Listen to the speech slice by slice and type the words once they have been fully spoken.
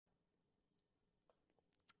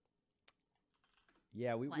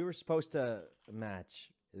Yeah, we were supposed to match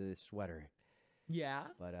the sweater. Yeah.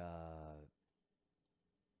 But,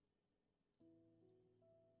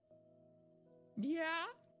 Yeah.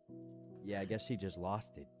 yeah, I guess she just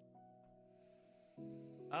lost it.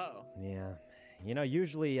 Oh. Yeah. You know,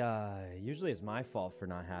 usually it's my fault for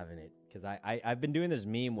not having it. Because I've been doing this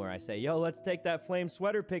meme where I say, yo, let's take that flame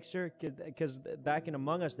sweater picture. Because back in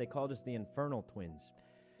Among Us, they called us the Infernal Twins.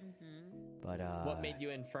 But, What made you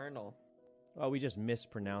infernal? well, we just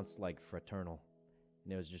mispronounced, like, fraternal.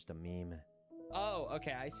 And it was just a meme. Oh,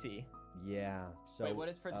 okay, I see. Yeah. So, Wait, what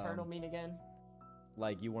does fraternal mean again?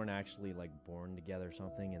 like, you weren't actually, like, born together or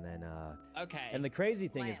something. And then, Okay. And the crazy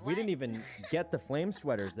thing is, we didn't even get the flame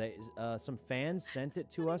sweaters. They, some fans sent it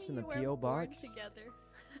to us in the P.O. box. Together.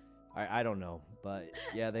 I don't know, but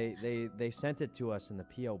yeah, they sent it to us in the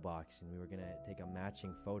P.O. box, and we were gonna take a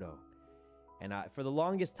matching photo. And for the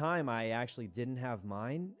longest time, I actually didn't have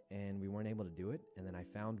mine, and we weren't able to do it. And then I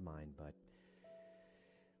found mine, but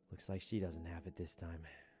looks like she doesn't have it this time.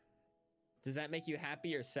 Does that make you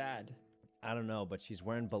happy or sad? I don't know, but she's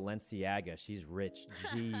wearing Balenciaga. She's rich.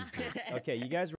 Jesus. Okay, you guys